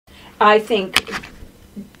I think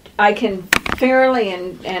I can fairly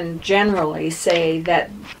and generally say that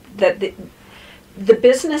the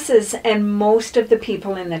businesses and most of the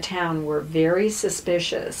people in the town were very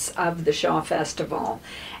suspicious of the Shaw Festival,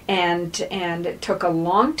 and it took a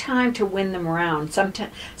long time to win them around.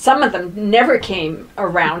 Some of them never came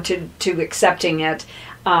around to accepting it.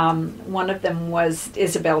 One of them was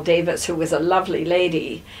Isabel Davis, who was a lovely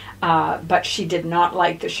lady, but she did not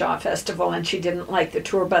like the Shaw Festival, and she didn't like the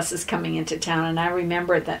tour buses coming into town. And I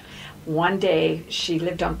remember that one day she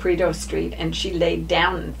lived on Preto Street, and she laid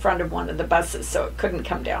down in front of one of the buses so it couldn't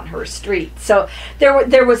come down her street. So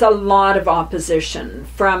there was a lot of opposition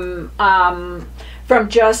from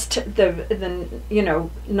just the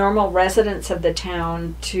normal residents of the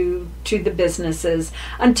town to the businesses,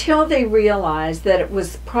 until they realized that it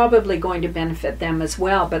was probably going to benefit them as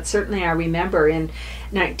well. But certainly I remember in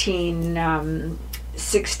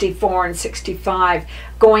 1964 and 65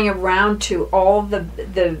 going around to all the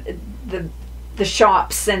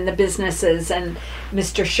shops and the businesses and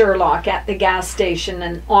Mr. Sherlock at the gas station,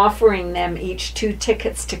 and offering them each 2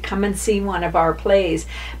 tickets to come and see one of our plays,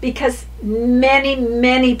 because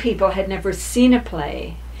many people had never seen a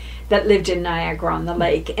play that lived in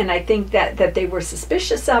Niagara-on-the-Lake, and I think that they were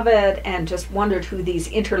suspicious of it and just wondered who these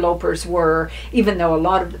interlopers were, even though a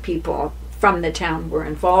lot of the people from the town were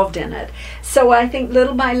involved in it. So I think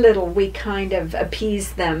little by little we kind of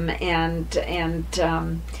appeased them and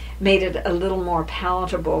made it a little more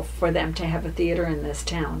palatable for them to have a theater in this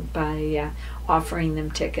town by offering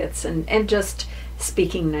them tickets and just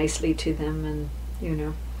speaking nicely to them, and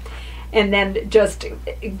And then just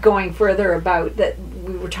going further about that,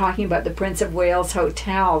 we were talking about the Prince of Wales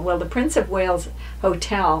Hotel. Well, the Prince of Wales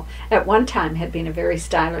Hotel at one time had been a very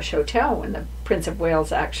stylish hotel when the Prince of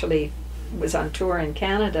Wales actually was on tour in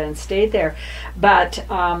Canada and stayed there. But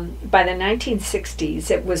by the 1960s,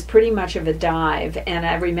 it was pretty much of a dive. And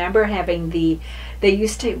I remember having they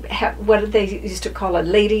used to have, what did they used to call it,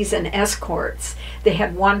 ladies and escorts. They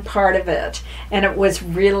had one part of it, and it was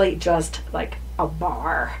really just like a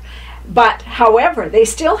bar. But, however, they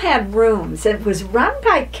still had rooms. It was run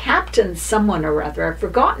by Captain someone or other. I've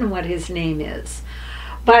forgotten what his name is.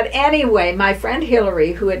 But anyway, my friend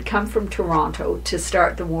Hillary, who had come from Toronto to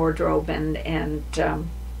start the wardrobe and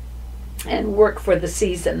work for the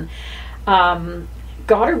season,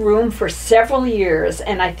 got a room for several years,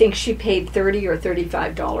 and I think she paid $30 or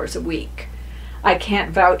 $35 a week. I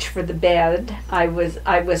can't vouch for the bed. I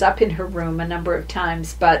was up in her room a number of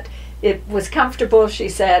times, but it was comfortable, she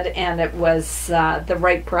said, and it was the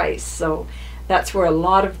right price. So that's where a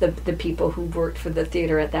lot of the people who worked for the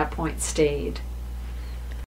theater at that point stayed.